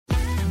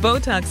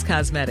Botox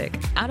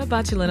Cosmetic, out of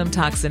botulinum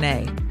toxin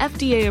A,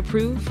 FDA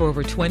approved for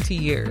over 20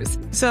 years.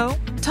 So,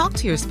 talk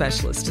to your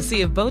specialist to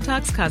see if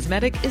Botox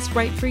Cosmetic is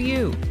right for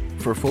you.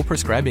 For full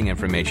prescribing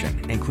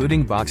information,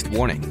 including boxed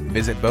warning,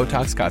 visit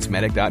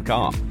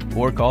BotoxCosmetic.com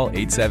or call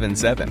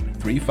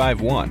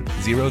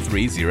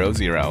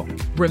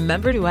 877-351-0300.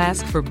 Remember to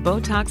ask for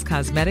Botox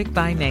Cosmetic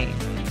by name.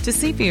 To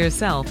see for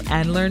yourself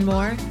and learn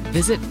more,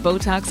 visit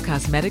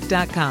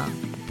BotoxCosmetic.com.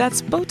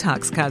 That's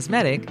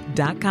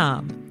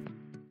BotoxCosmetic.com.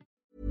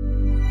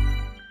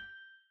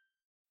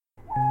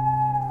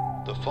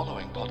 The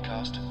following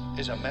podcast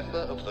is a member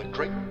of the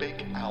Great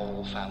Big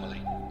Owl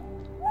family.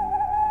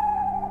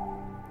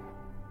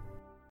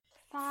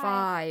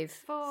 5,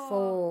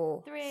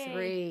 4,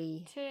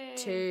 3,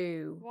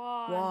 2,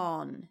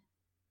 1.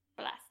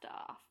 Blast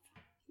off.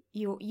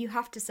 You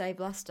have to say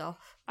blast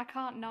off. I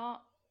can't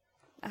not.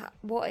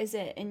 What is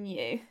it in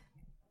you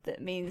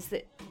that means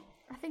that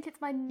I think it's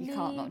my need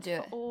can't not do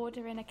for it?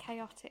 order in a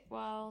chaotic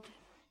world.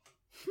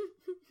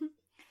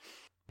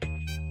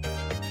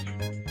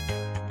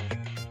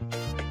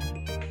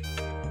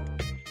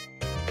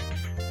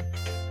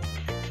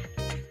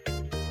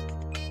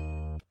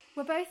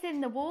 We're both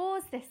in the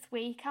wars this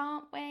week,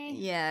 aren't we?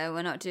 Yeah,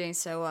 we're not doing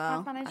so well.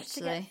 I've managed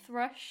to get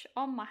thrush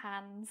on my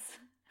hands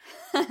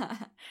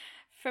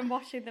from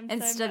washing them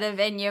Instead so much. of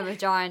in your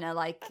vagina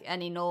like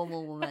any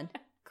normal woman.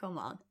 Come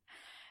on.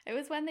 It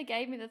was when they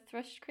gave me the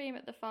thrush cream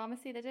at the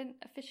pharmacy. They didn't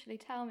officially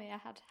tell me I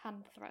had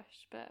hand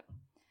thrush, but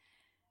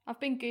I've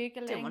been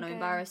Googling. Didn't want to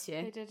embarrass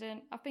you. They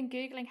didn't. I've been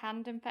Googling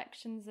hand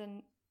infections,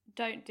 and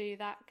don't do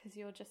that because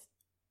you'll just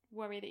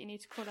worry that you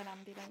need to call an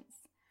ambulance.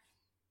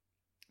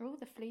 Oh,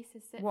 the fleece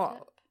is zipped What?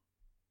 up.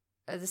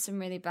 Are there some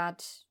really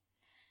bad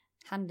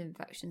hand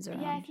infections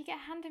around? Yeah, if you get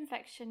a hand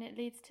infection, it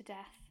leads to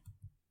death,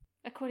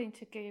 according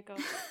to Google.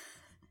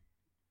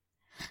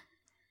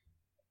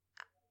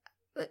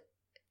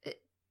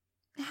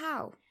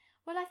 How?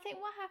 Well, I think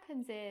what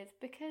happens is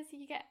because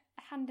you get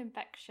a hand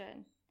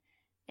infection,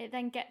 it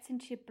then gets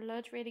into your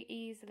blood really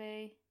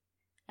easily,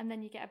 and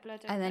then you get a blood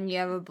infection. And then you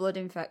have a blood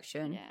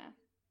infection. Yeah.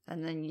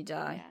 And then you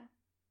die. Yeah.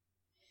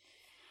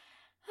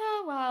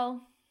 Oh,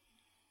 well.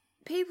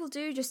 People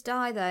do just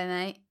die though,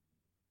 mate.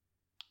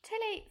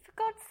 Tilly, for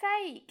God's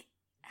sake.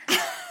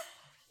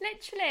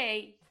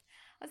 Literally.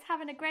 I was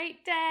having a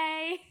great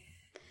day.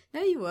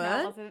 No, you No,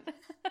 I weren't.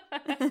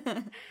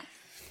 wasn't.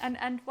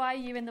 And why are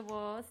you in the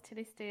wars,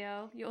 Tilly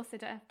Steele? You also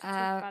don't have to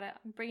talk about it.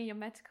 I'm bringing your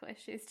medical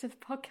issues to the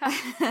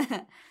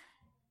podcast.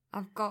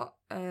 I've got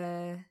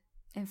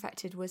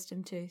infected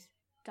wisdom tooth.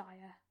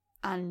 Dire.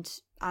 And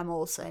I'm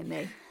also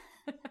me.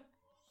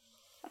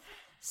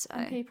 So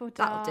And people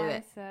die. that'll do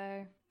it.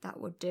 So That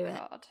would do it.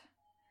 God.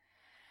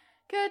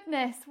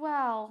 Goodness,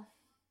 well.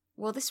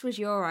 Well, this was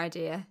your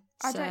idea.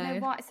 I don't know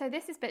why. So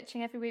this is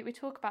bitching every week. We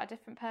talk about a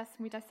different person,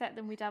 we dissect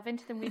them, we delve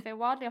into them, we veer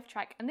wildly off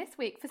track. And this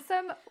week, for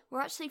some... We're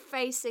actually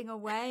facing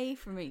away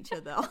from each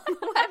other on the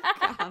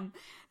webcam.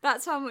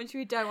 That's how much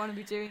we don't want to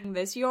be doing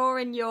this. You're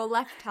in your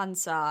left-hand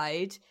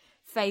side,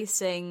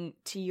 facing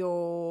to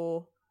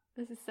your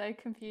This is so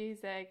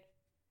confusing.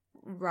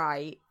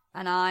 right,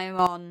 and I'm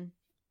on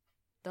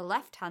the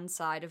left-hand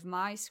side of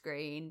my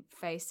screen,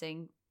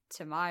 facing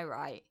to my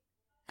right.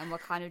 And we're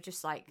kind of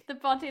just like... The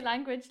body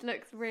language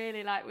looks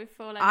really like we've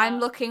fallen I'm out.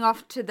 looking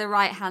off to the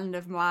right hand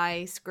of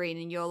my screen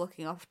and you're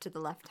looking off to the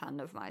left hand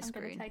of my I'm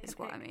screen, gonna take is a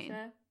what I mean.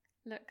 picture.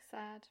 Look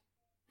sad.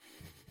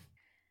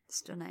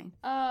 Stunning.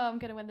 Oh, I'm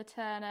going to win the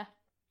Turner.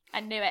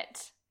 I knew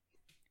it.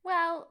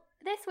 Well,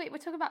 this week we're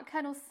talking about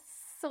Colonel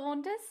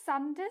Sanders.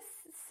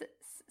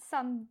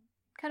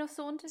 Colonel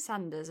Saunders?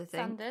 Sanders, I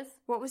think. Sanders.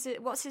 What was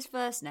it? What's his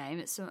first name?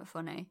 It's something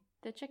funny.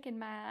 The Chicken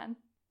Man.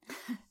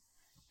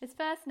 His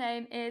first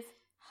name is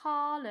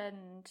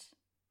Harland.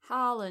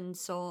 Harland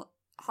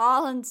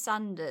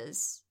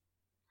Sanders.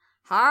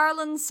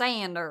 Harland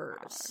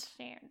Sanders.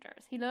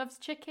 Sanders. He loves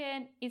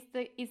chicken. He's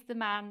the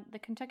man, the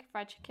Kentucky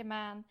Fried Chicken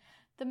Man.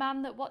 The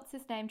man that, what's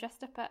his name,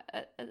 dressed up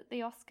at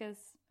the Oscars.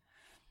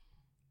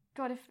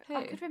 God, if Who?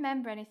 I could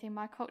remember anything,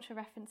 my culture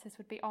references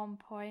would be on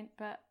point,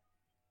 but...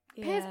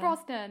 Yeah. Pierce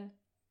Brosnan.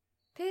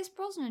 Pierce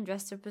Brosnan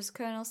dressed up as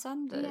Colonel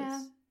Sanders?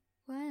 Yeah.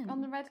 When?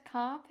 On the red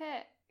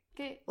carpet.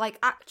 Like,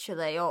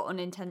 actually or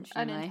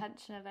unintentionally?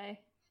 Unintentionally.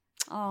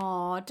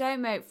 Oh,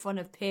 don't make fun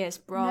of Pierce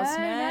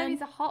Brosnan. No,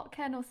 he's a hot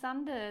Colonel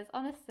Sanders,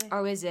 honestly.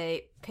 Oh, is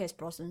he? Pierce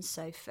Brosnan's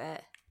so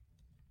fit.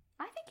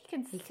 I think he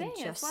can He sing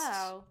can as just-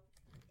 well.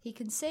 He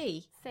can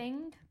see.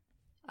 Sing.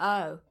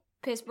 Oh,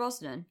 Pierce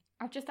Brosnan.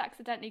 I've just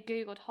accidentally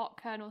Googled hot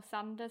Colonel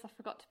Sanders. I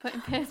forgot to put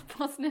in Pierce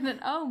Brosnan and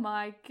oh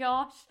my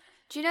gosh.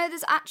 Do you know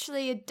there's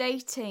actually a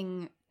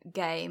dating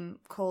game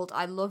called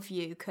I Love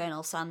You,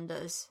 Colonel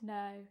Sanders,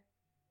 No.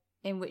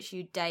 in which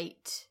you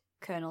date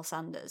Colonel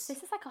Sanders?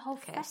 This is like a whole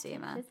Okay, I see fetish,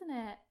 it, man. isn't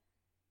it?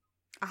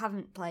 I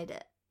haven't played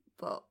it,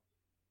 but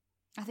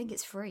I think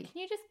it's free.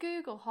 Can you just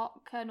Google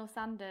hot Colonel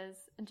Sanders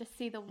and just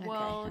see the Okay,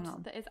 world hang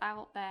on. that is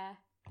out there?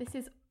 This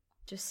is...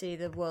 Just see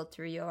the world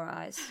through your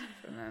eyes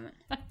for a moment.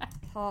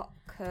 Hot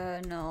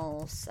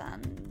Colonel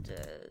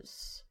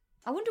Sanders.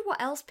 I wonder what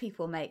else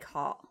people make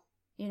hot,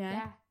 you know?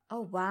 Yeah.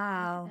 Oh,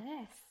 wow.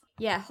 This.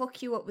 Yeah,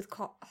 hook you up with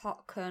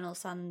hot Colonel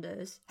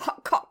Sanders.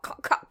 Hot cock.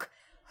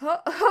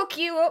 Hook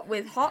you up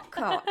with hot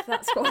cock.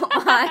 That's what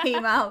my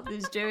mouth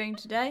is doing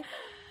today.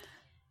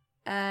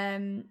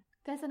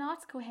 There's an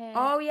article here.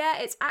 Oh, yeah,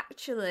 it's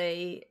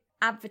actually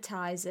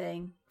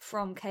advertising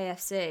from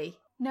KFC.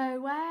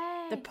 No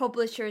way. The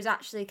publisher is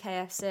actually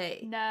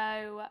KFC.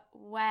 No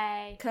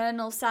way.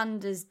 Colonel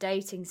Sanders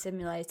Dating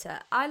Simulator.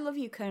 I love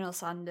you, Colonel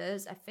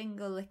Sanders. A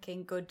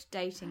finger-licking good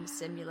dating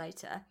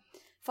simulator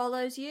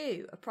follows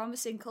you, a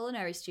promising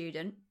culinary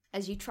student,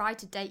 as you try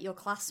to date your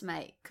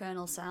classmate,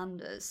 Colonel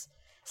Sanders.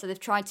 So they've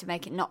tried to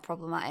make it not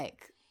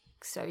problematic.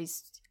 So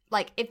he's,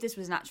 like, if this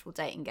was an actual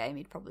dating game,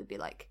 he'd probably be,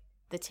 like,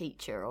 the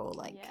teacher or,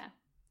 like... Yeah,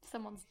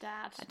 someone's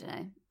dad. I don't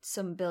know,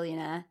 some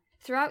billionaire.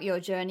 Throughout your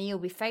journey, you'll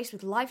be faced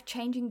with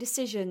life-changing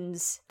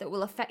decisions that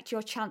will affect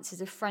your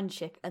chances of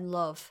friendship and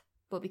love.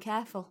 But be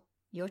careful.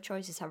 Your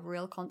choices have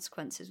real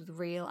consequences with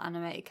real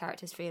animated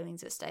characters'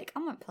 feelings at stake. I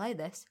won't play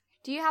this.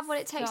 Do you have what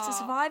it takes to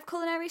Stop. survive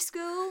culinary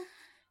school?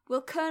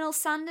 Will Colonel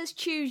Sanders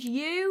choose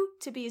you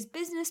to be his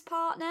business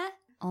partner?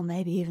 Or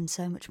maybe even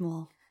so much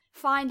more.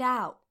 Find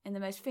out in the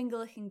most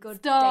finger-licking good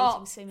Stop.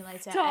 dating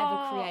simulator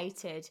Stop. ever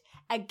created.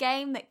 A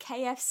game that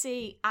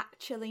KFC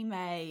actually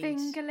made.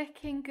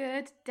 Finger-licking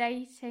good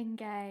dating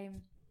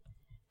game.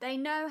 They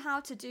know how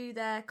to do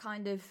their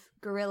kind of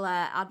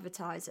guerrilla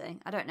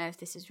advertising. I don't know if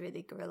this is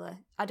really guerrilla.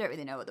 I don't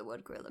really know what the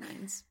word guerrilla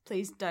means.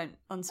 Please don't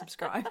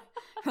unsubscribe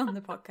from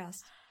the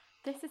podcast.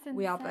 This is insane.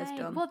 We are both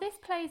dumb. Well, this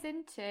plays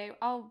into...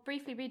 I'll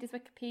briefly read his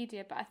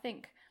Wikipedia, but I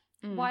think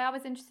why I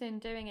was interested in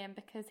doing him,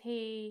 because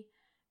he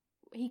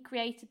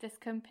created this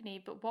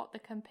company, but what the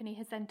company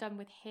has then done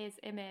with his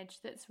image,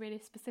 that's really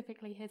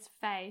specifically his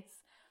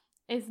face,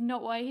 is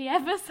not what he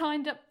ever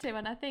signed up to.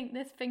 And I think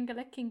this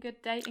finger-licking good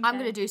dating I'm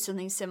game... going to do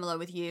something similar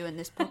with you in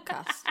this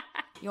podcast.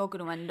 You're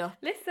going to end up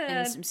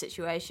in some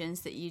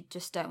situations that you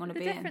just don't want to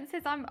be in. The difference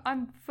is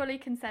I'm fully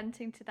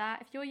consenting to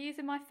that. If you're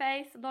using my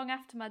face long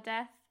after my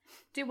death,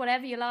 do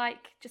whatever you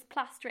like. Just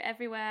plaster it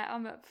everywhere.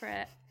 I'm up for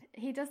it.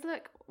 He does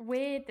look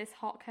weird, this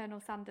hot Colonel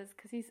Sanders,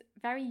 because he's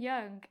very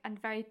young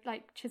and very,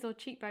 like, chiseled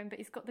cheekbone, but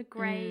he's got the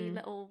grey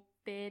little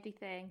beardy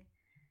thing.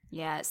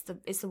 Yeah, it's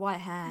the white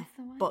hair,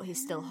 but he's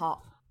still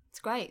hot. It's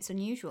great. It's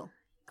unusual.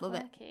 Love it.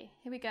 Quirky.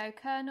 Here we go.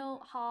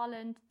 Colonel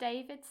Harland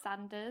David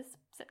Sanders,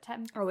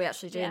 September... Are we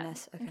actually doing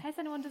this? Okay. In case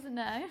anyone doesn't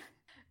know.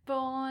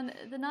 Born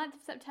the 9th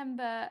of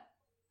September...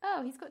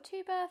 Oh, he's got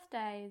 2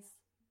 birthdays.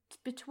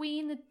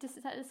 Between the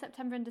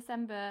September and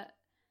December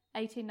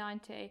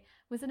 1890,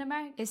 was an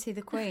American... Is he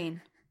the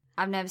Queen?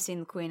 I've never seen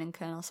the Queen and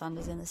Colonel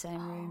Sanders in the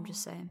same room,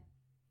 just saying.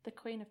 The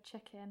Queen of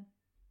Chicken.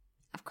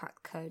 I've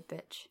cracked the code,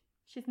 bitch.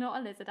 She's not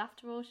a lizard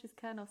after all, she's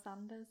Colonel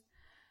Sanders.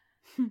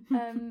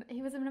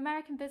 He was an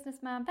American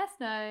businessman, best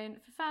known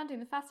for founding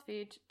the fast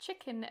food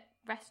chicken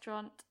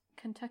restaurant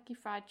Kentucky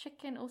Fried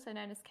Chicken, also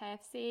known as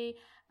KFC,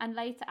 and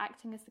later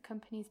acting as the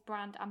company's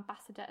brand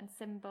ambassador and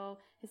symbol.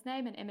 His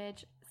name and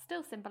image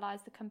still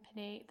symbolise the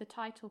company. The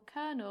title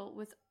Colonel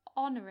was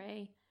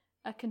honorary,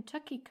 a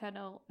Kentucky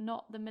colonel,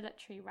 not the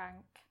military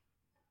rank.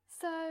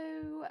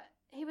 So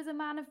he was a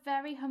man of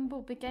very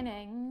humble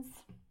beginnings.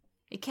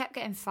 He kept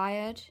getting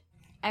fired.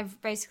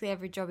 Basically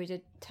every job he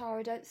did.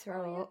 Tara, don't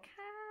throw up.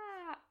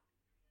 Cat.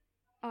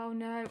 Oh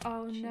no,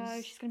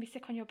 she's going to be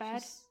sick on your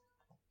bed.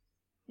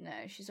 No,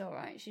 she's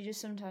alright. She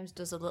just sometimes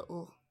does a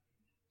little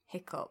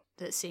hiccup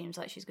that seems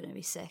like she's going to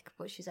be sick,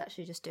 but she's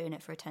actually just doing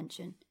it for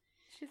attention.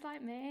 She's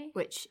like me.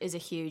 Which is a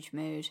huge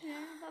mood. Yeah,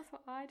 that's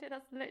what I do.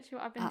 That's literally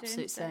what I've been Absolute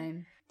doing.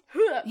 same.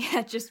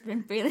 Yeah, just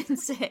been feeling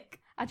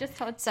sick. I just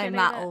told So Tilly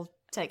Matt that- will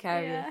take care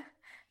of you.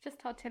 Just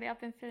told Tilly I've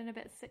been feeling a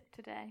bit sick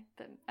today,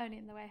 but only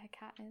in the way her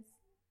cat is.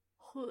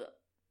 Oh,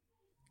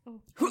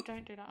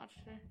 don't do that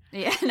actually.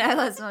 Yeah, no,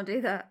 let's not do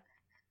that.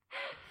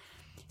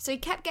 So he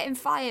kept getting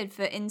fired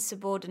for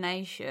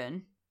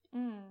insubordination,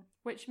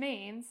 Which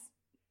means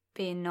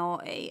being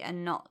naughty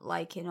and not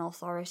liking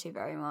authority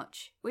very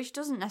much, which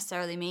doesn't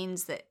necessarily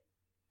means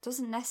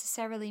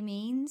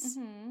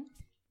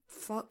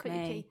fuck put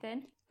your me. teeth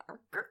in.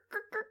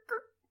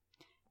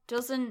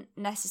 Doesn't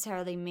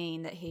necessarily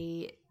mean that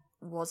he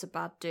was a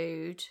bad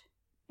dude.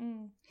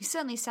 He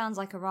certainly sounds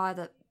like a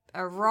rather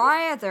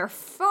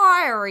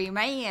fiery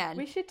man.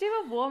 We should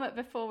do a warm up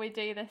before we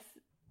do this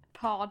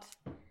pod.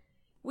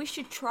 We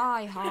should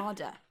try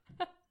harder.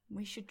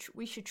 we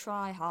should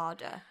try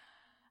harder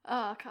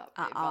Oh, I can't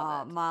be at our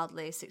bothered.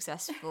 mildly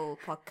successful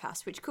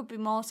podcast, which could be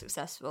more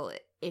successful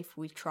if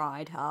we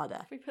tried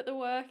harder. We put the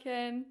work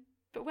in,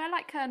 but we're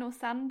like Colonel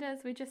Sanders.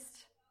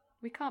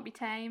 We can't be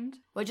tamed.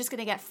 We're just going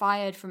to get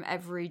fired from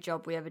every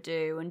job we ever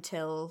do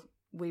until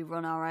we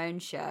run our own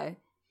show.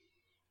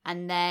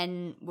 And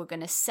then we're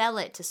going to sell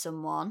it to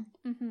someone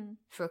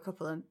for a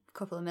couple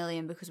of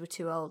million because we're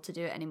too old to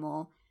do it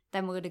anymore.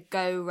 Then we're going to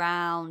go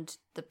round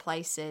the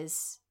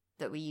places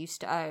that we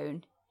used to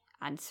own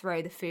and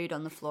throw the food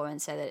on the floor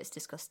and say that it's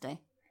disgusting,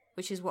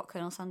 which is what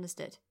Colonel Sanders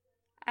did.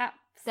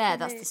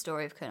 That's the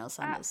story of Colonel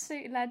Sanders.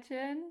 Absolute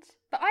legend.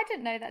 But I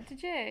didn't know that,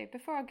 did you?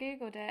 Before I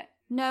googled it.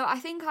 No, I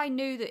think I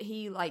knew that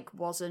he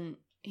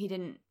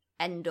didn't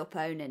end up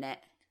owning it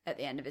at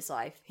the end of his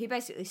life. He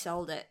basically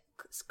sold it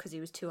because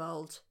he was too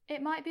old.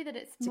 It might be that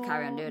it's to more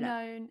carry on doing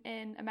known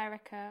in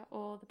America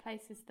or the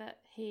places that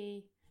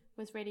he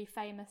was really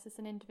famous as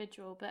an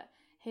individual, but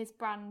his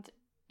brand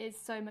is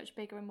so much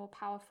bigger and more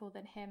powerful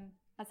than him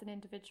as an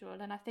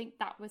individual. And I think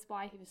that was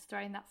why he was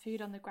throwing that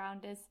food on the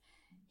ground, is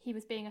he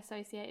was being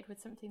associated with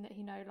something that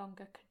he no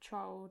longer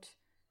controlled.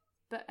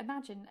 But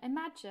imagine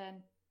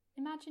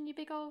your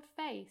big old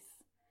face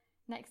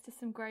next to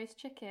some gross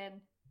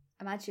chicken.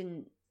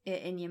 Imagine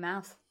it in your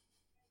mouth.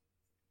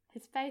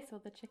 His face or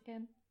the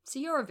chicken? So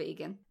you're a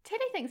vegan?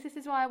 Tilly thinks this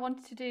is why I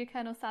wanted to do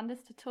Colonel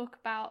Sanders, to talk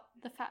about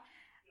the fact...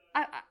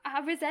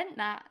 I resent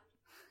that.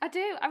 I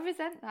do. I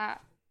resent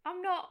that.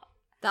 I'm not...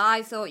 That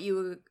I thought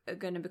you were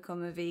going to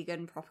become a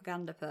vegan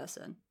propaganda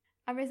person.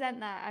 I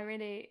resent that.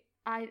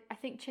 I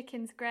think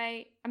chicken's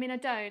great. I mean, I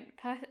don't.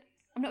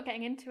 I'm not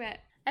getting into it.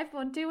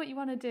 Everyone, do what you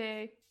want to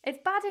do. It's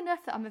bad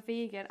enough that I'm a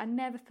vegan. I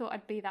never thought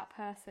I'd be that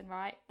person,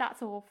 right?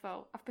 That's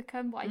awful. I've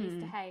become what I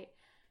used to hate.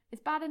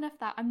 It's bad enough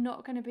that I'm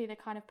not going to be the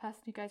kind of person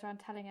who goes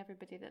around telling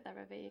everybody that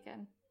they're a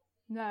vegan.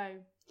 No.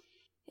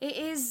 It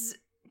is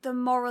the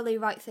morally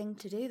right thing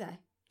to do, though.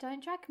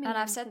 Don't drag me and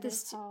I've into said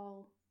this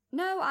hole.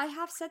 No, I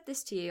have said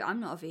this to you. I'm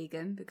not a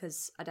vegan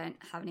because I don't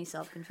have any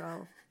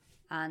self-control.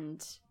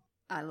 And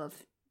I love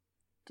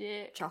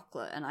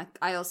chocolate. And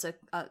I also,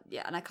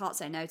 and I can't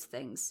say no to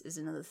things is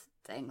another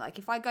thing. Like,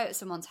 if I go to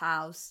someone's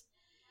house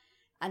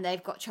and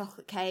they've got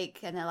chocolate cake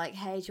and they're like,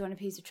 hey, do you want a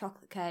piece of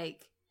chocolate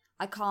cake?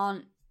 I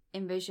can't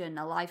envision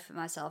a life for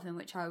myself in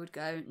which I would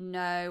go,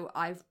 no,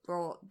 I've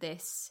brought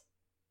this.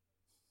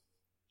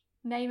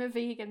 Name a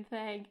vegan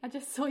thing. I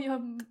just saw your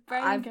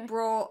brain I've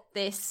brought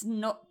this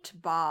nut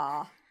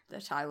bar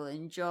that I will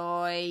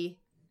enjoy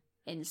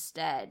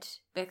instead,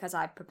 because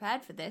I've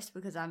prepared for this,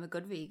 because I'm a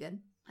good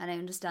vegan and I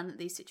understand that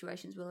these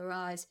situations will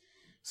arise.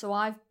 So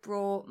I've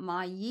brought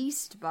my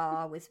yeast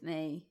bar with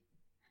me,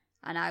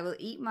 and I will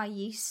eat my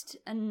yeast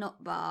and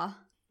nut bar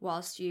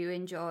whilst you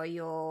enjoy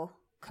your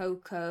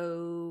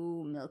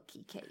cocoa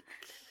milky cake.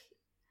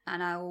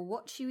 And I will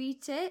watch you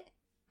eat it,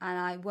 and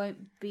I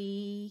won't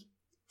be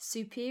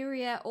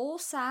superior or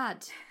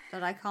sad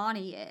that I can't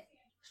eat it.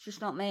 It's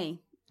just not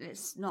me.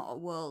 It's not a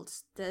world.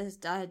 I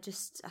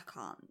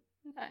can't.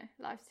 No,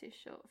 life's too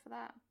short for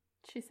that,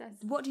 she says.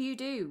 What do you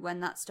do when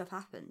that stuff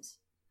happens?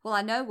 Well,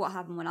 I know what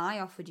happened when I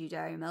offered you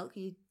dairy milk.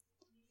 You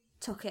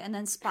took it and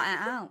then spat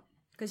it out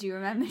because you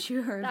remembered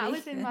you were a That vegan.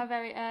 was in my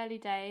very early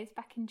days,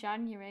 back in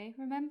January.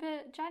 Remember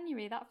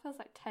January? That feels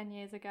like 10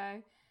 years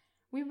ago.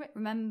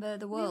 Remember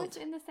the world? We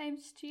were in the same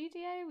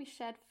studio. We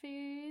shared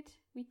food.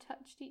 We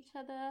touched each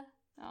other.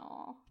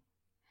 Oh.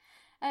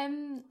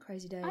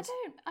 Crazy days. I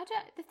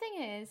don't. The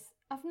thing is,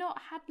 I've not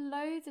had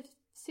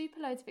super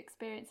loads of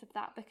experience of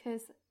that,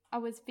 because I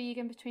was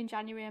vegan between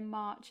January and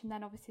March, and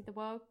then obviously the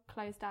world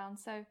closed down.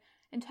 So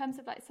in terms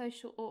of like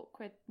social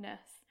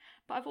awkwardness,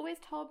 but I've always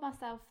told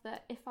myself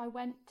that if I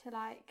went to,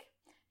 like,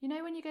 you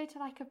know, when you go to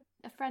like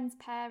a friend's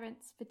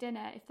parents for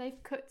dinner, if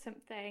they've cooked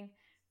something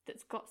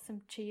that's got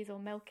some cheese or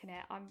milk in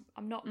it,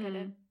 I'm not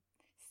gonna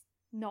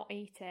not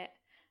eat it.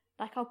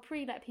 Like, I'll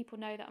let people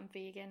know that I'm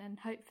vegan and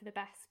hope for the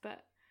best,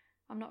 but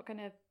I'm not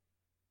gonna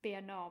be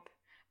a knob.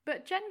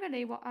 But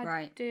generally, what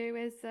I do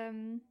is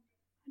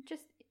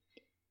just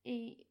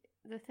eat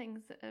the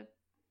things that are.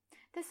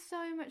 There's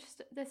so much.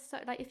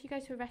 Like, if you go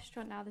to a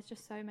restaurant now, there's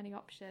just so many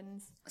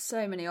options.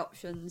 So many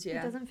options,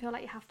 yeah. It doesn't feel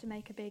like you have to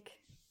make a big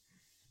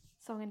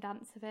song and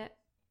dance of it.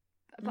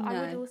 But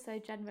I would also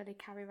generally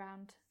carry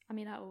around. I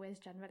mean, I always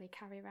generally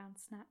carry around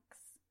snacks,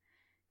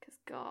 because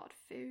God,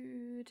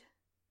 food.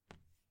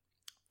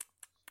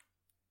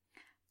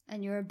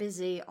 And you're a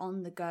busy,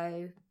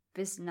 on-the-go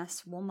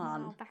business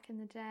woman. Oh, back in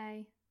the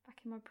day, back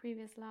in my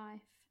previous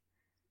life.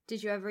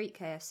 Did you ever eat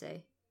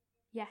KFC?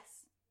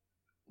 Yes.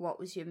 What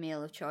was your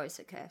meal of choice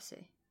at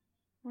KFC?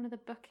 One of the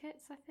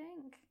buckets, I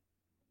think.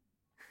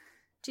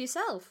 To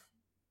yourself?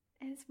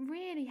 It's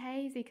really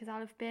hazy because I'll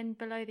have been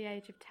below the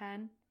age of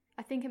 10.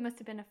 I think it must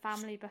have been a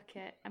family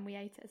bucket, and we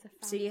ate it as a family.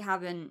 So you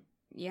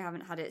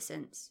haven't had it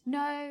since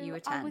no, you were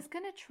 10? I was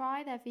going to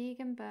try their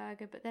vegan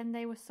burger, but then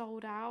they were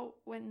sold out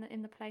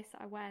in the place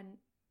that I went.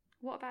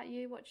 What about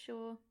you? What's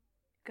your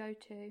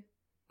go-to?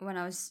 When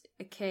I was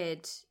a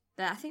kid,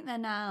 I think they're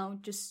now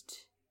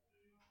just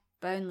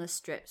boneless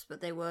strips,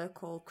 but they were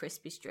called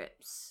crispy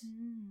strips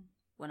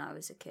when I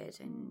was a kid.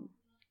 And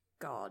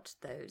God,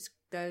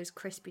 those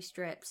crispy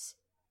strips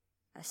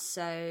are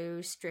so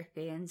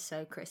strippy and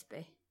so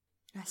crispy.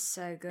 They're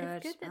so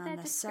good. It's good that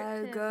they're so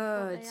descriptive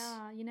of what they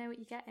are. You know what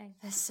you're getting.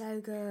 They're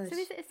so good. So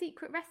is it a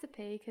secret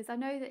recipe? Because I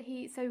know that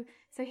he.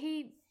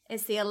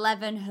 It's the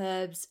 11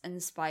 herbs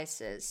and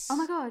spices. Oh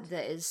my God.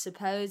 That is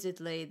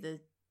supposedly the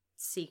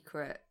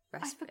secret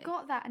recipe. I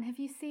forgot that. And have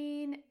you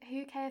seen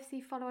who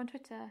KFC follow on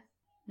Twitter?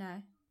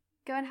 No.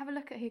 Go and have a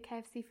look at who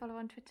KFC follow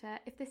on Twitter,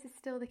 if this is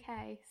still the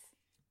case.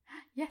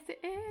 Yes, it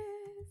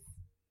is.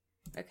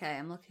 Okay,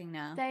 I'm looking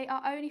now. They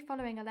are only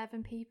following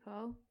 11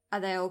 people. Are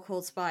they all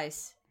called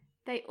Spice?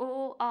 They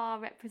all are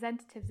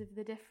representatives of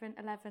the different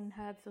 11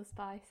 herbs or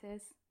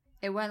spices.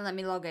 It won't let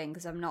me log in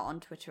because I'm not on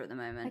Twitter at the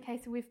moment. Okay,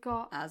 so we've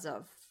got... As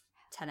of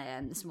 10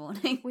 a.m. this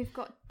morning. We've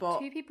got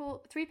 2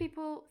 people, 3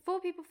 people, 4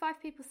 people,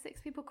 5 people,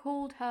 6 people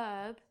called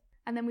Herb.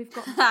 And then we've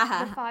got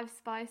the 5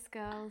 Spice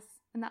Girls.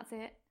 And that's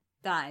it.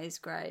 That is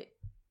great.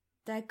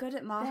 They're good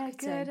at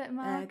marketing. They're good at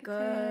marketing.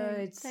 They're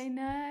good. They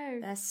know.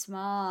 They're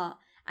smart.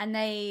 And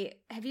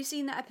have you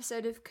seen that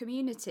episode of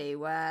Community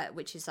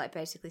which is like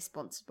basically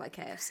sponsored by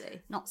KFC?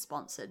 Not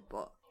sponsored,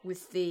 but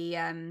with the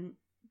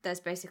there's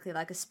basically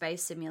like a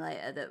space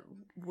simulator that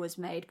was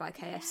made by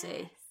KFC.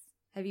 Yes.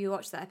 Have you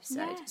watched that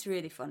episode? Yes. It's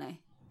really funny.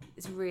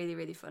 It's really,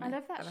 really funny. I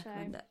love that show.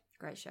 Recommend it.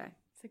 Great show.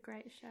 It's a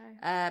great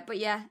show. But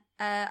yeah,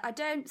 I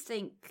don't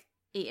think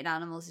eating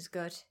animals is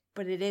good,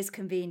 but it is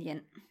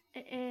convenient.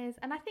 It is.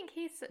 And I think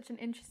he's such an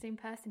interesting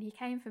person. He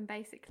came from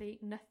basically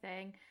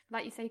nothing.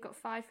 Like you say, he got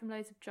fired from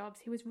loads of jobs.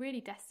 He was really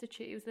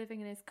destitute. He was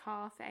living in his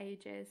car for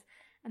ages.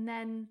 And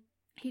then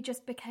he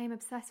just became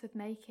obsessed with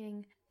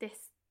making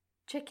this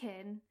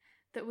chicken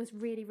that was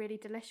really, really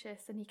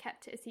delicious. And he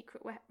kept it a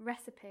secret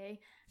recipe.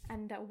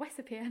 And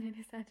recipe, I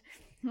nearly said.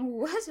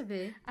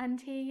 Recipe?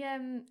 And he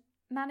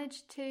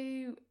managed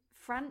to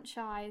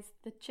franchise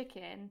the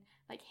chicken,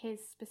 like his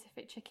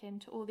specific chicken,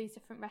 to all these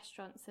different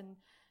restaurants. And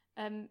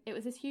it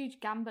was this huge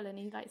gamble, and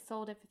he like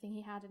sold everything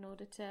he had in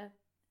order to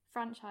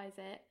franchise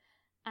it.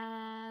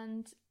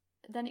 And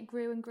then it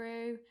grew and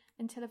grew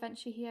until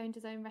eventually he owned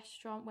his own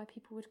restaurant where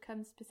people would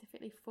come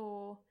specifically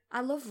for.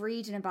 I love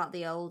reading about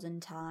the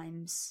olden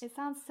times. It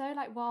sounds so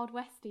like Wild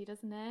Westy,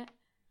 doesn't it?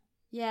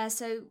 Yeah,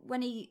 so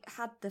when he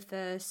had the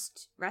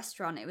first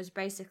restaurant, it was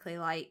basically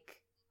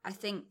like, I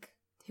think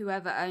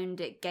whoever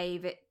owned it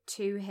gave it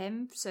to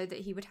him so that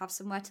he would have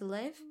somewhere to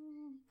live.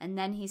 And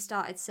then he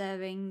started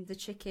serving the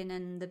chicken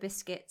and the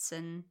biscuits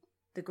and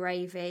the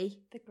gravy.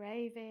 The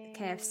gravy.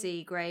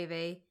 KFC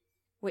gravy,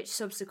 which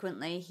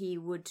subsequently he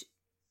would,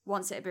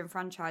 once it had been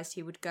franchised,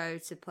 he would go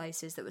to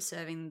places that were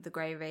serving the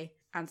gravy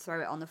and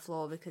throw it on the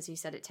floor because he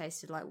said it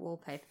tasted like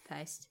wallpaper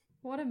paste.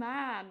 What a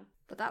man.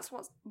 But that's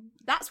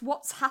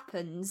what's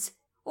happens.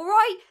 All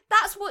right?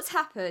 That's what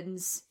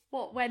happens.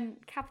 What, when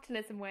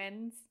capitalism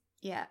wins?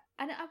 Yeah.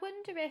 And I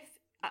wonder if,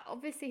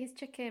 obviously his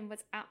chicken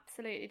was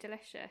absolutely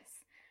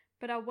delicious.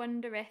 But I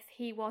wonder if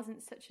he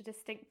wasn't such a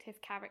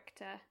distinctive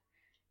character,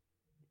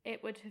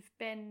 it would have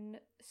been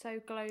so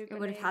globally. It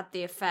would have had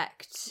the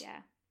effect. Yeah.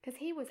 Because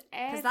he was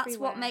everywhere. Because that's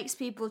what makes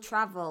people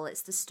travel.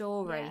 It's the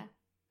story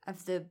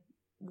of the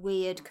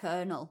weird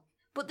colonel.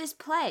 But this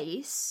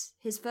place,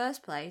 his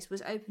first place,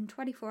 was open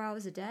 24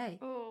 hours a day.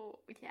 Oh,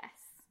 yes.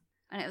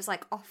 And it was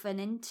like off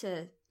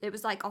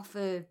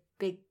a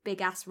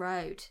big ass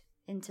road.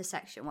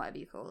 Intersection, whatever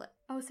you call it.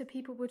 Oh, so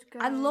people would go.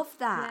 I love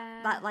that.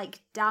 Yeah. That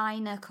like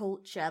diner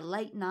culture,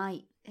 late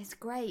night. It's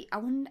great. I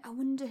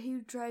wonder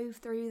who drove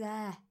through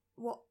there.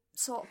 What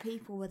sort of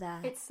people were there?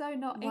 It's so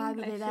not Why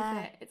English, were they there?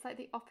 is it? It's like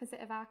the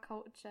opposite of our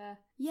culture.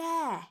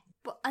 Yeah.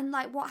 But and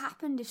like what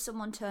happened if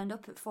someone turned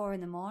up at 4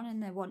 a.m.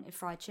 and they wanted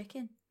fried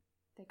chicken?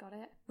 They got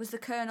it. Was the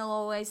colonel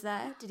always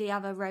there? Did he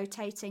have a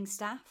rotating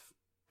staff?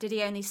 Did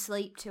he only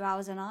sleep 2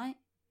 hours a night?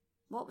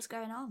 What was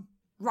going on?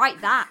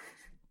 Write that.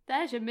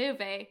 There's your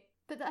movie.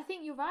 But I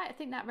think you're right. I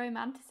think that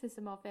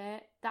romanticism of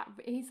it, that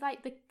he's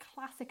like the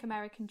classic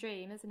American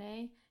dream, isn't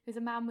he? He's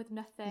a man with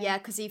nothing. Yeah,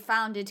 because he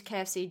founded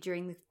KFC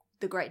during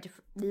the Great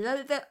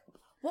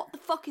What the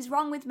fuck is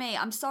wrong with me?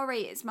 I'm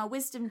sorry, it's my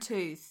wisdom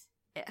tooth.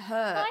 It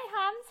hurt. My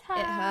hands hurt.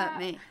 It hurt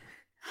me.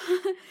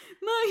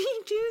 My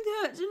tooth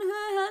hurts and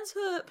her hands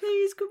hurt.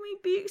 Please, can we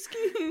be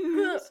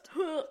excused?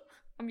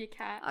 I'm your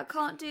cat. I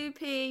can't do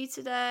PE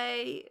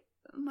today.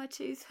 My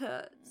tooth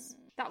hurts.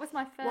 That was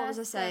my first What was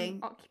I saying?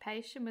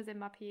 Occupation was in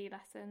my PE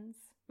lessons.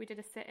 We did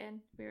a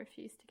sit-in. We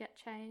refused to get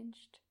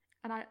changed.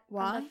 And I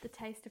loved the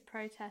taste of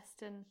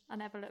protest, and I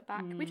never looked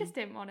back. We just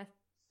didn't want to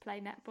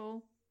play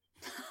netball.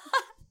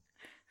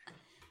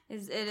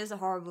 It is a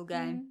horrible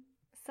game.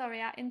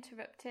 Sorry, I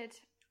interrupted.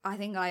 I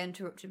think I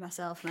interrupted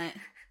myself, mate.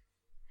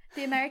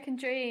 The American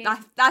dream.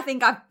 I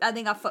think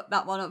I fucked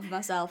that one up for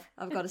myself,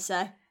 I've got to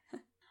say.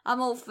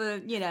 I'm all for,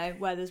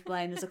 where there's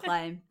blame, there's a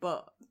claim,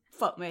 but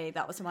fuck me,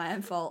 that was my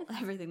own fault.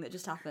 Everything that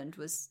just happened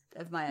was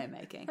of my own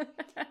making.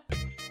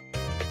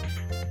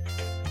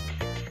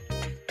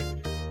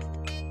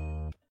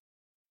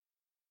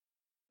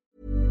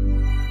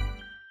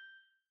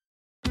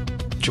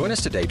 Join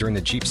us today during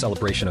the Jeep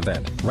Celebration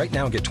event. Right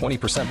now, get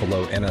 20%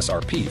 below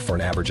MSRP for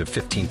an average of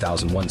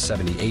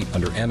 $15,178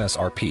 under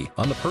MSRP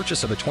on the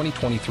purchase of a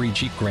 2023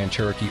 Jeep Grand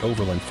Cherokee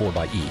Overland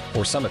 4xE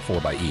or Summit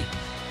 4xE.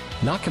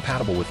 Not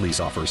compatible with lease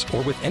offers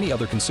or with any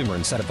other consumer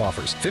incentive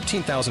offers.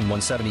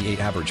 $15,178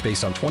 average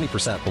based on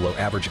 20% below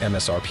average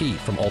MSRP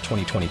from all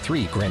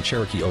 2023 Grand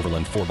Cherokee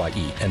Overland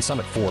 4xE and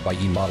Summit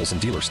 4xE models in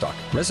dealer stock.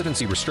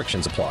 Residency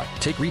restrictions apply.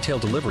 Take retail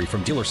delivery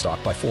from dealer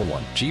stock by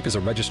 4/1. Jeep is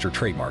a registered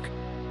trademark.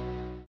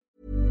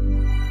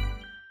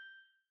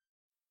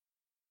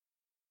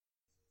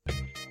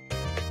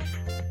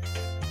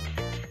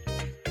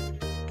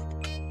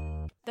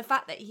 The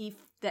fact that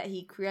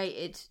he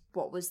created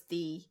what was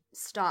the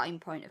starting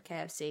point of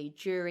KFC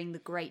during the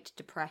Great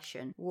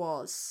Depression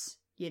was,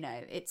 You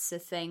know, it's a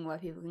thing where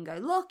people can go,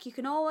 look, you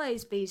can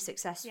always be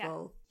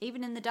successful,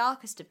 even in the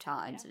darkest of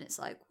times. And it's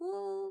like,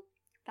 well...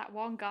 That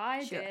one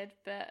guy did,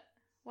 but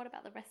what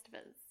about the rest of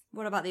us?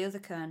 What about the other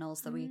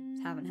colonels that we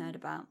haven't heard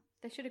about?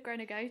 They should have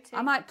grown a goatee.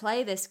 I might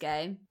play this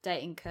game,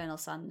 dating Colonel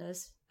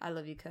Sanders. I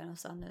love you, Colonel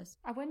Sanders.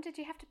 I wonder,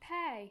 do you have to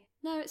pay?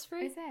 No, it's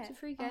free. Is it? It's a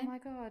free game.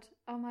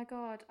 Oh my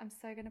god, I'm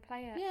so going to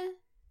play it. Yeah.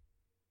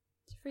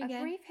 It's a free game.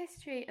 A brief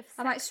history of...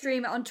 I might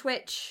stream it on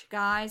Twitch,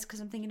 guys, because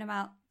I'm thinking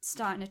about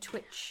starting a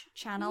Twitch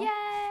channel.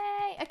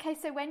 Yay! Okay,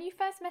 so when you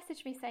first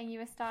messaged me saying you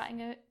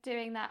were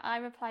doing that, I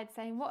replied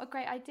saying, what a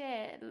great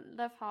idea,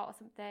 love heart or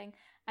something.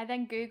 I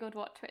then Googled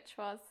what Twitch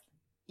was.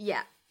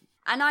 Yeah.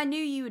 And I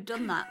knew you had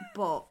done that,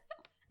 but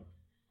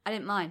I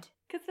didn't mind.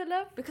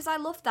 Because I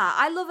love that.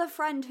 I love a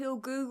friend who'll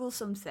Google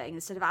something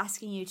instead of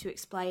asking you to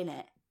explain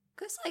it.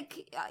 Because,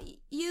 like,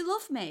 you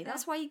love me.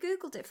 That's why you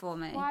Googled it for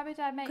me. Why would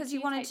I make you Because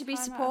you wanted to be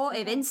time out of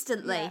supportive your-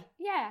 instantly.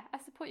 Yeah, I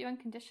support you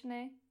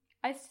unconditionally.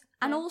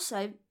 And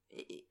also,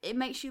 it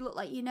makes you look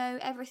like you know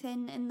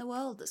everything in the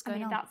world that's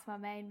going on. That's my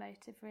main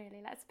motive,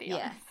 really, let's be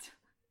Yeah. honest.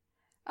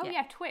 Oh,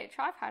 yeah, Twitch.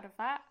 I've heard of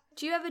that.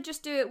 Do you ever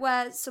just do it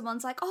where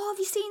someone's like, oh, have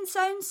you seen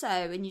so-and-so?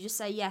 And you just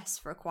say yes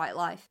for a quiet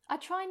life? I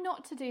try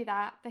not to do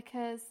that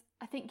because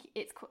I think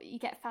you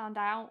get found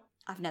out.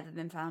 I've never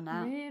been found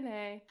out.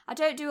 Really? I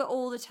don't do it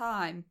all the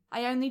time.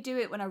 I only do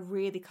it when I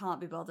really can't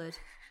be bothered.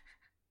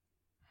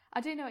 I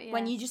do know what you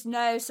When you just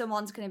know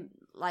someone's going to,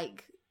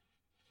 like,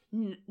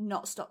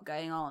 not stop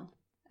going on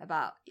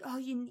about, oh,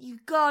 you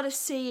gotta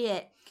see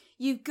it.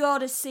 You've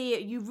gotta see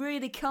it. You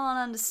really can't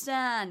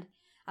understand.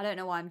 I don't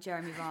know why I'm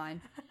Jeremy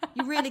Vine.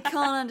 You really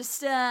can't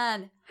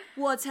understand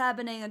what's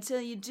happening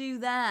until you do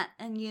that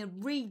and you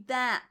read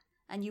that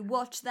and you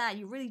watch that.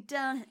 You really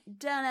don't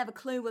have a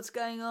clue what's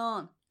going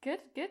on. Good,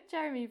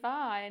 Jeremy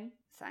Vine.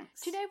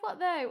 Thanks. Do you know what,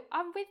 though?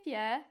 I'm with you.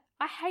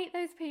 I hate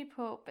those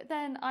people, but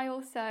then I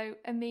also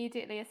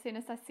immediately, as soon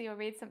as I see or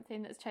read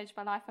something that's changed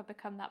my life, I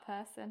become that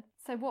person.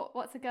 So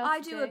what's a girl I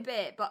to do a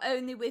bit, but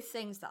only with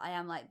things that I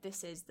am like,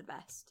 this is the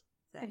best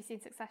thing. Have you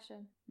seen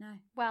Succession? No.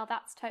 Well,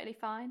 that's totally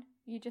fine.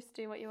 You just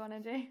do what you want to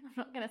do. I'm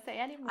not going to say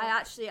any more.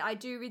 I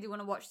do really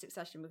want to watch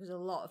Succession because a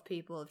lot of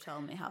people have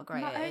told me how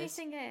great My it is. only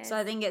thing is... So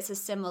I think it's a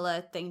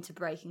similar thing to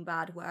Breaking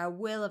Bad where I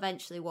will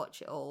eventually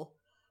watch it all,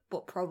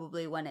 but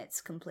probably when it's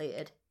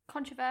completed.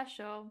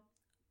 Controversial.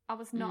 I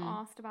was not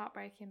asked about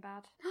Breaking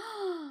Bad.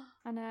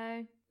 I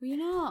know. Were you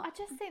not? I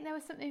just think there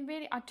was something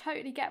really... I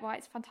totally get why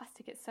it's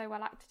fantastic. It's so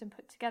well acted and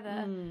put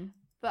together.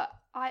 But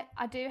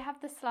I do have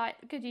the slight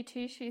goody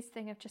two-shoes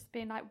thing of just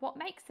being like, what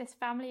makes this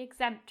family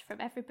exempt from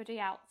everybody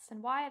else?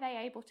 And why are they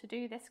able to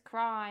do this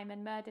crime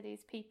and murder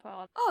these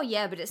people? Oh,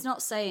 yeah, but it's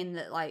not saying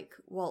that, like,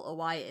 Walter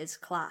White is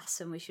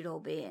class and we should all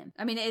be him.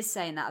 I mean, it is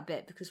saying that a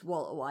bit because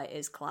Walter White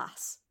is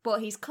class.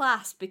 But he's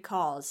class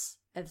because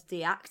of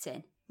the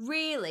acting.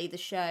 Really, the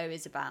show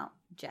is about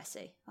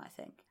Jesse, I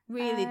think.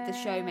 Really, the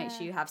show makes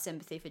you have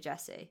sympathy for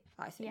Jesse,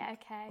 I think. Yeah,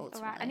 okay.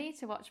 Ultimately. All right. I need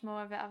to watch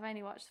more of it. I've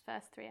only watched the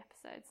first 3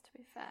 episodes, to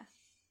be fair.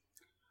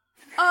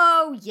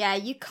 Oh, yeah,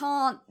 you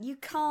can't.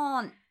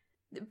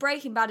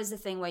 Breaking Bad is the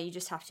thing where you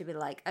just have to be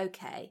like,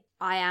 okay,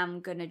 I am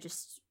going to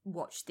just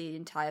watch the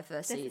entire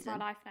first season. This is my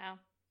life now.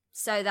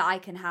 So that I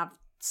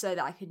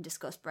can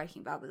discuss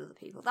Breaking Bad with other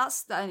people.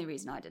 That's the only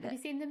reason I did it. Have you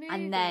seen the movie?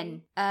 And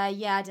then,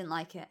 yeah, I didn't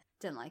like it.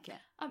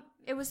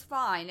 It was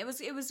fine. It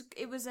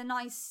was a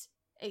nice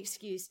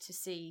excuse to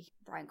see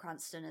Bryan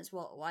Cranston as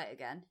Walter White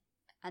again.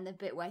 And the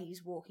bit where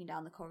he's walking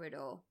down the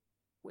corridor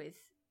with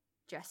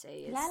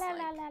Jesse is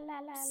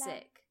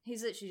sick.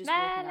 He's literally just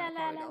walking down the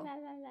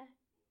corridor.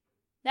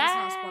 That's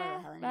not a spoiler,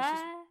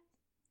 Helen.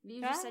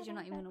 You just said you're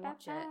not even going to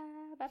watch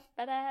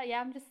it.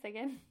 Yeah, I'm just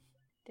singing.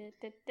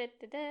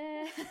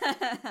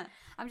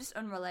 I'm just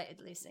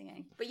unrelatedly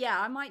singing. But yeah,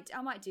 I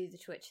might do the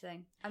Twitch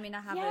thing. I mean,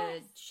 I have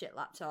a shit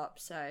laptop,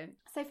 so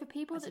for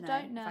people that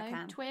don't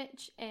know,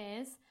 Twitch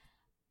is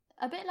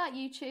a bit like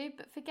YouTube,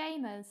 but for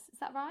gamers. Is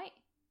that right?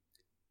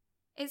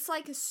 It's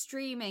like a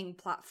streaming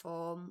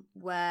platform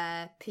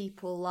where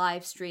people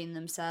live stream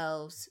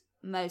themselves,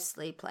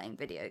 mostly playing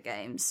video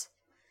games.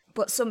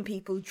 But some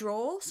people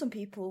draw, some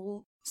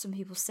people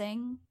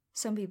sing,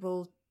 some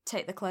people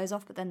take their clothes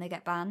off, but then they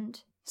get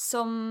banned.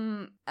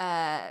 Some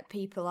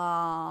people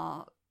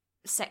are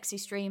sexy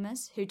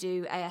streamers who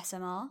do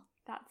ASMR.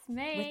 That's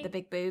me. With the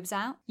big boobs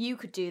out. You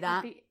could do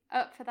that. I'd be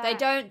up for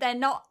that.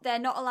 They're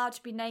not allowed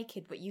to be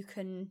naked, but you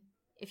can,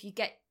 if you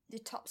get the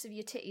tops of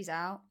your titties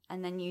out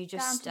and then you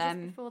just down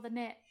to just before the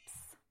nips.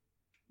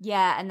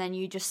 Yeah, and then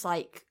you just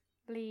like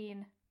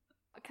lean.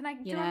 Do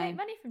I make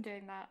money from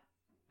doing that?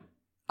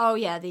 Oh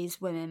yeah, these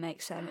women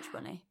make so much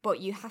money. But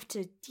you have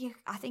to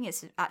I think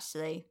it's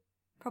actually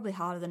probably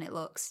harder than it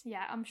looks.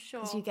 Yeah, I'm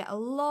sure. Because you get a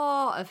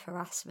lot of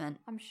harassment.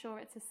 I'm sure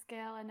it's a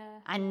skill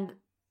and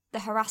the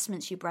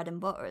harassment's your bread and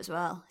butter as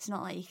well. It's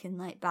not like you can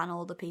like ban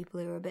all the people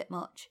who are a bit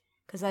much,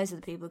 because those are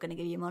the people who are going to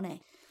give you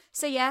money.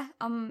 So yeah,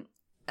 I'm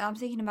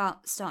thinking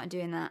about starting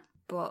doing that,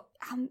 but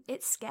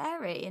it's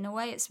scary. In a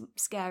way, it's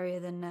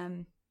scarier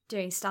than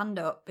doing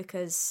stand-up,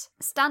 because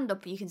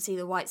stand-up you can see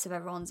the whites of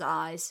everyone's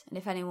eyes, and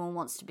if anyone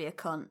wants to be a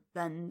cunt,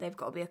 then they've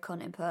got to be a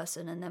cunt in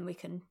person, and then we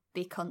can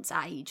be cunts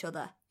at each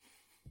other.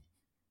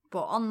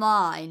 But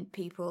online,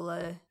 people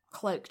are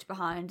cloaked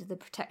behind the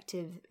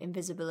protective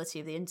invisibility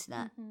of the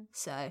internet,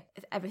 so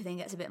if everything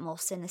gets a bit more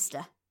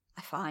sinister,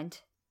 I find.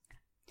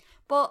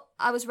 But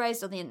I was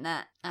raised on the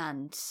internet,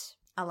 and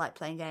I like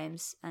playing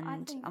games,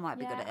 and I might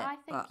be good at it,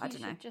 but I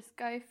don't know. You should just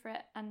go for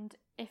it, and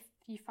if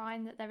you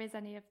find that there is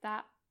any of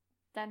that,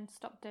 then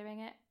stop doing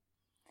it.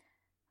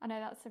 I know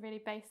that's a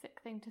really basic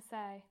thing to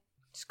say.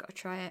 Just got to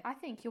try it. I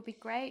think you'll be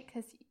great,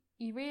 because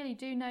you really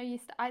do know your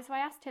so I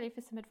asked Tilly for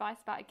some advice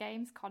about a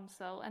games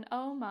console, and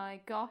oh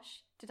my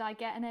gosh, did I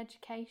get an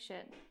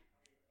education.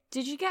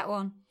 Did you get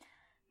one?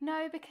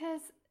 No,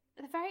 because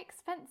they're very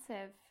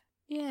expensive.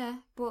 Yeah,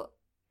 but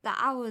the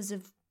hours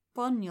of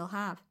fun you'll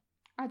have.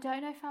 I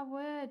don't know if I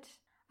would.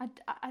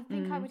 I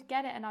think I would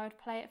get it, and I would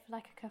play it for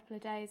like a couple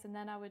of days, and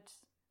then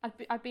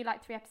I'd be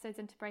like 3 episodes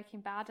into Breaking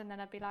Bad, and then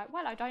I'd be like,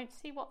 well, I don't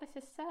see what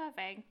this is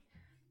serving.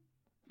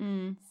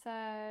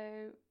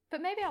 So,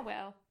 but maybe I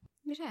will.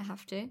 You don't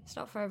have to. It's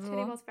not for everyone.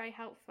 Tilly was very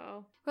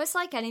helpful. Well, it's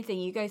like anything.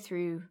 You go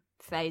through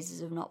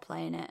phases of not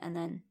playing it, and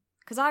then...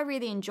 Because I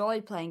really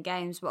enjoyed playing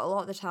games, but a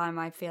lot of the time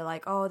I feel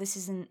like, oh,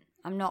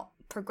 I'm not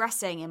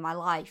progressing in my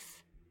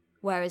life.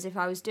 Whereas if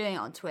I was doing it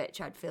on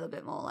Twitch, I'd feel a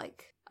bit more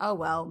like, oh,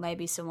 well,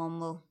 maybe someone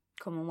will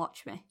come and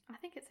watch me. I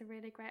think it's a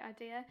really great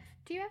idea.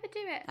 Do you ever do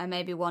it? And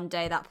maybe one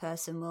day that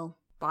person will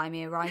buy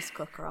me a rice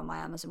cooker on my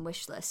Amazon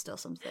wish list or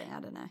something. I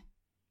don't know.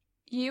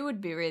 You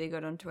would be really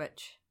good on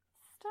Twitch.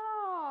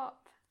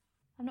 Stop.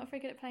 I'm not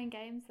very good at playing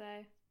games,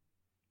 though.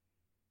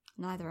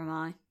 Neither am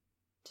I.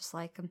 Just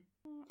like them.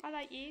 I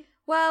like you.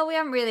 Well, we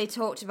haven't really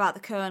talked about the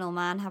Colonel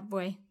Man, have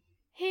we?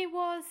 He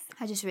was...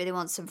 I just really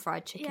want some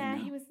fried chicken now.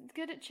 He was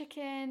good at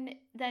chicken,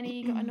 then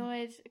he got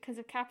annoyed because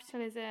of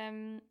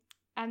capitalism,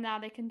 and now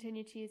they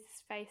continue to use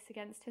his face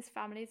against his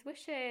family's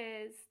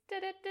wishes.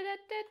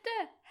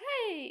 Da-da-da-da-da-da.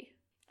 Hey!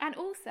 And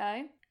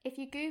also, if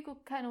you Google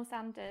Colonel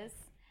Sanders,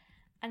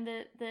 and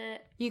the...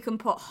 You can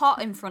put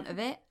hot in front of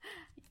it.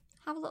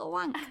 Have a little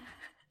wank.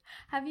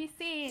 Have you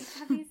seen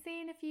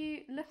if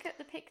you look at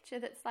the picture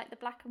that's like the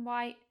black and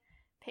white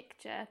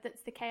picture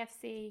that's the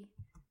KFC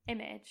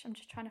image? I'm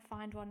just trying to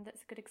find one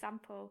that's a good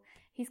example.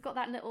 He's got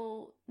that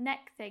little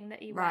neck thing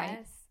that he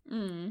wears.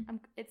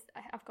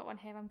 I've got one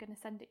here. I'm going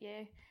to send it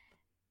you.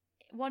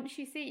 Once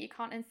you see it, you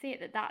can't unsee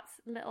it. That's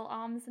little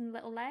arms and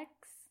little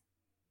legs.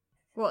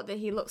 What? That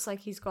he looks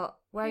like he's got?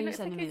 Where are you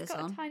sending me this on?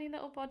 He's got a tiny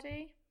little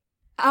body.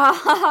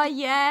 Oh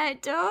yeah,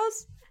 it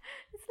does.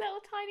 It's little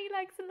tiny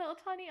legs and little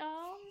tiny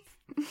arms.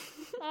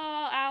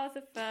 Oh, hours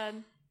of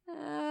fun.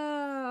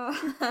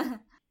 Oh.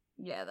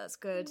 Yeah, that's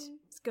good.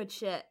 It's good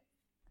shit.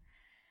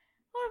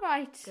 All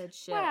right. Good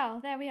shit. Well,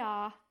 there we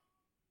are.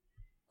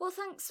 Well,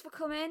 thanks for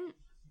coming.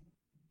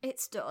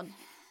 It's done.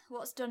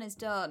 What's done is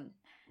done.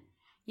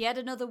 You had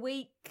another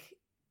week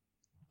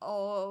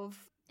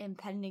of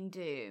impending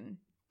doom.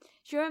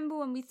 Do you remember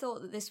when we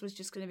thought that this was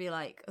just going to be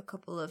like a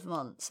couple of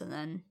months and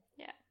then...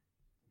 Yeah.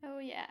 Oh,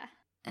 yeah.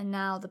 And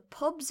now the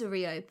pubs are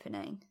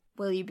reopening.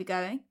 Will you be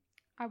going?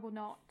 I will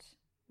not.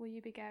 Will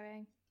you be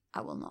going?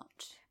 I will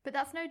not. But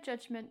that's no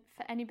judgment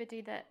for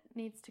anybody that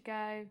needs to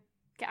go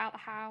get out the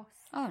house.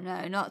 Oh,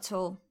 no, not at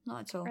all.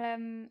 Not at all.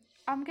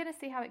 I'm going to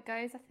see how it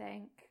goes, I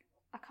think.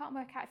 I can't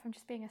work out if I'm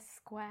just being a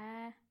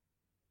square.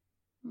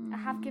 I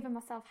have given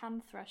myself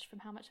hand thrush from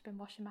how much I've been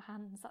washing my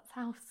hands. That's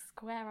how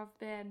square I've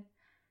been.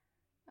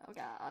 Oh,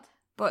 God.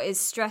 But it's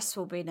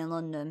stressful being in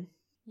London.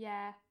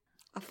 Yeah.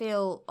 I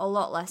feel a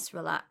lot less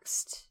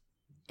relaxed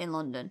in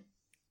London.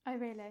 Oh,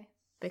 really?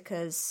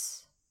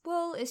 Because,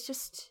 well, it's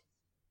just...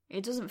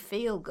 It doesn't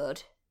feel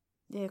good.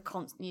 You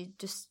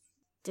just...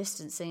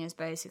 Distancing is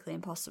basically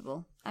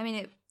impossible. I mean,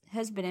 it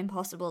has been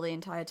impossible the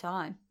entire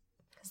time.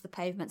 Because the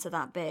pavements are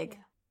that big. Yeah.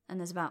 And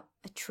there's about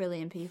 1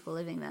 trillion people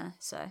living there,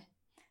 so...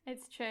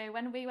 It's true.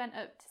 When we went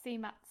up to see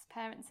Matt's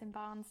parents in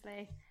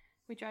Barnsley,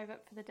 we drove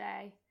up for the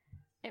day.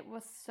 It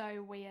was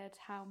so weird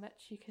how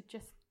much you could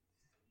just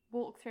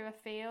walk through a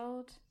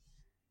field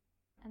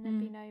and there'd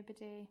be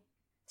nobody.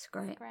 It's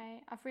great. It's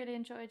great. I've really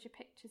enjoyed your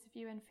pictures of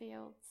you in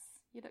fields.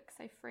 You look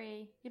so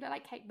free. You look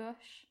like Kate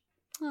Bush.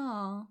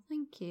 Oh,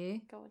 thank you.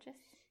 Gorgeous.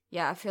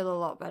 Yeah, I feel a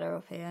lot better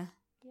up here.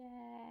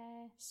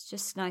 Yeah. It's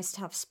just nice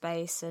to have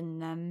space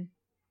and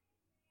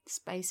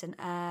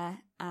air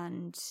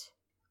and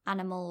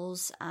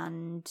animals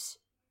and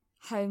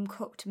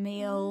home-cooked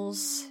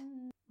meals,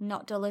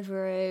 not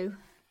Deliveroo.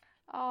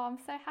 Oh, I'm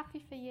so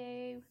happy for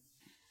you.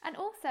 And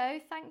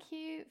also, thank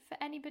you for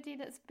anybody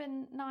that's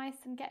been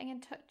nice and getting in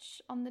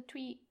touch on the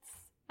tweets.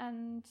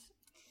 And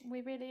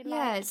we really like you.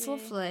 Yeah, it's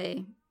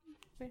lovely.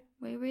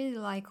 We really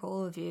like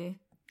all of you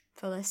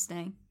for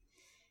listening.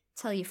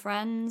 Tell your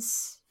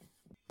friends.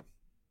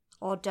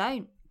 Or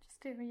don't.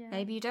 Just do, yeah.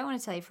 Maybe you don't want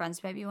to tell your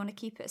friends. Maybe you want to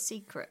keep it a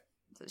secret.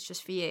 So it's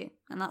just for you.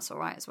 And that's all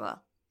right as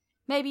well.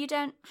 Maybe you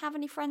don't have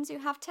any friends who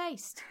have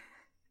taste.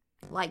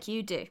 Like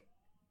you do.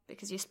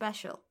 Because you're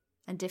special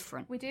and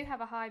different. We do have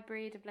a high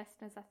breed of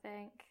listeners, I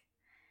think.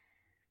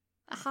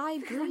 A high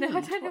breed? No, I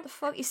don't know. What the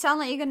fuck? You sound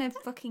like you're going to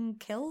fucking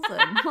kill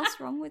them. What's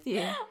wrong with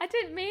you? I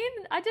didn't mean.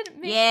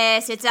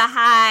 Yes, it's a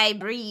high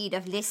breed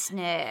of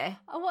listener.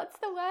 Oh, what's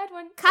the word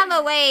when? Come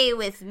away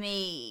with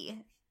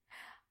me.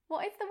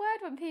 What is the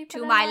word when people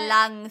To are my like...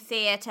 lung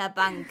theatre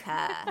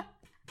bunker.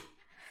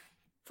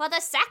 For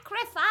the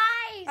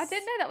sacrifice! I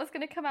didn't know that was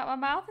going to come out my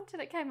mouth until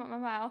it came out my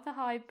mouth. A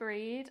high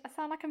breed. I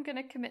sound like I'm going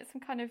to commit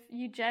some kind of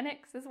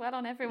eugenics as well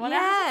on everyone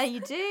else. Yeah, you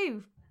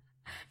do.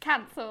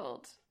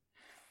 Cancelled.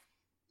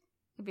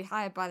 You'll be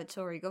hired by the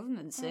Tory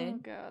government soon. Oh,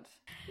 God.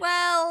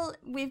 Well,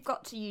 we've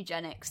got to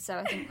eugenics, so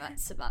I think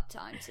that's about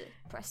time to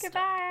press stop.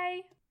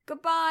 Goodbye.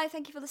 Goodbye.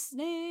 Thank you for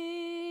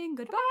listening.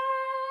 Goodbye.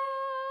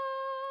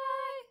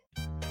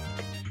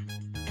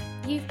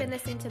 You've been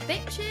listening to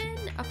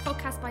Bitchin', a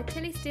podcast by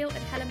Tilly Steele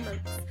and Helen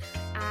Monks.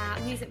 Our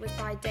music was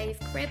by Dave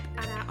Cribb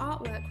and our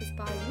artwork was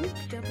by Luke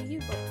W.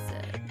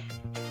 Wilson.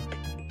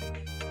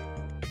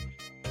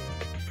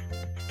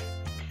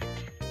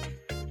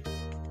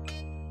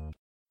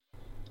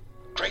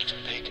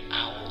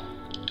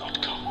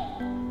 GreatBigOwl.com.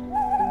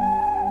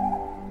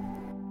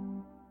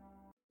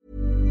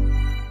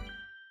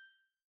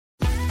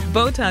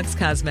 Botox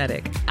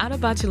Cosmetic, out of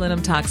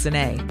botulinum toxin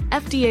A,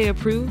 FDA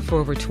approved for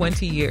over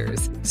 20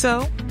 years.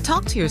 So,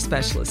 talk to your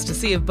specialist to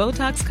see if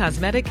Botox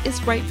Cosmetic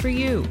is right for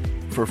you.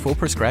 For full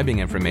prescribing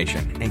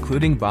information,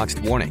 including boxed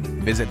warning,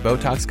 visit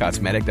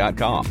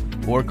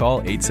BotoxCosmetic.com or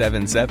call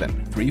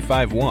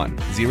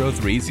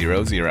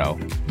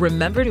 877-351-0300.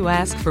 Remember to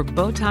ask for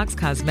Botox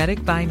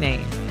Cosmetic by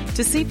name.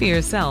 To see for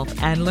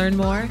yourself and learn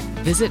more,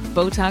 visit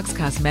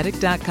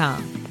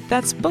BotoxCosmetic.com.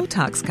 That's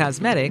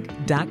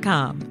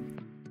BotoxCosmetic.com.